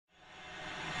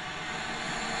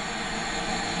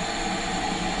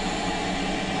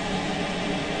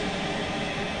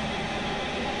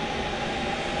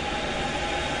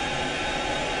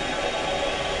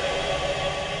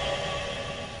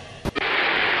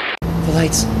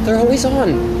lights, they're always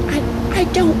on. I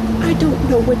don't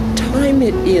know what time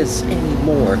it is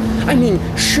anymore. I mean,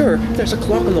 sure, there's a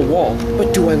clock on the wall,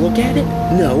 but do I look at it?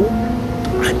 No.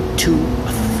 I'm too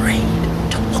afraid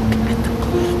to look at the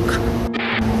clock.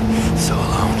 So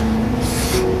alone.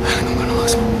 I think I'm gonna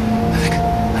lose him.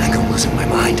 I think I'm losing my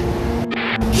mind.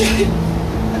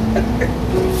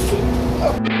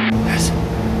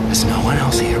 There's no one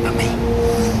else here but me.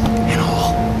 And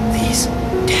all these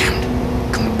damned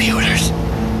computers.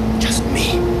 Just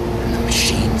me and the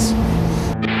machines.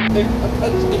 I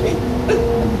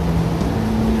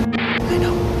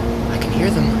know. I can hear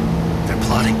them. They're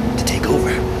plotting to take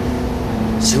over.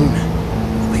 Soon,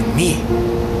 it'll be me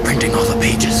printing all the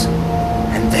pages.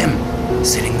 And them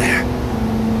sitting there,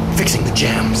 fixing the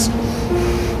jams.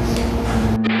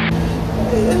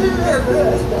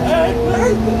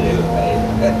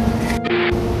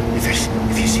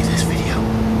 If you see this video,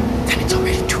 then it's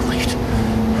already too late.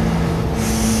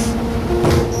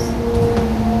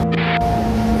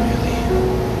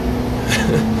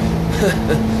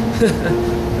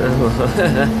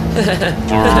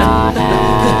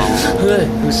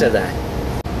 Who said that?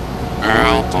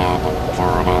 I did,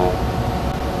 Jordan.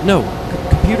 No,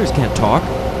 computers can't talk.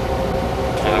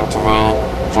 Can't wait,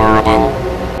 Jordan.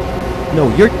 No,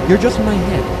 you're just in my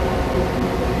head.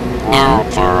 No,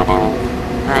 Jordan.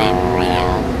 I'm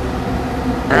real.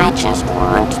 I just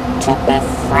want to be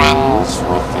friends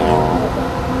with you.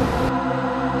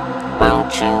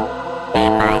 Won't you be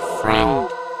my friend,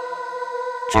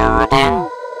 Jordan?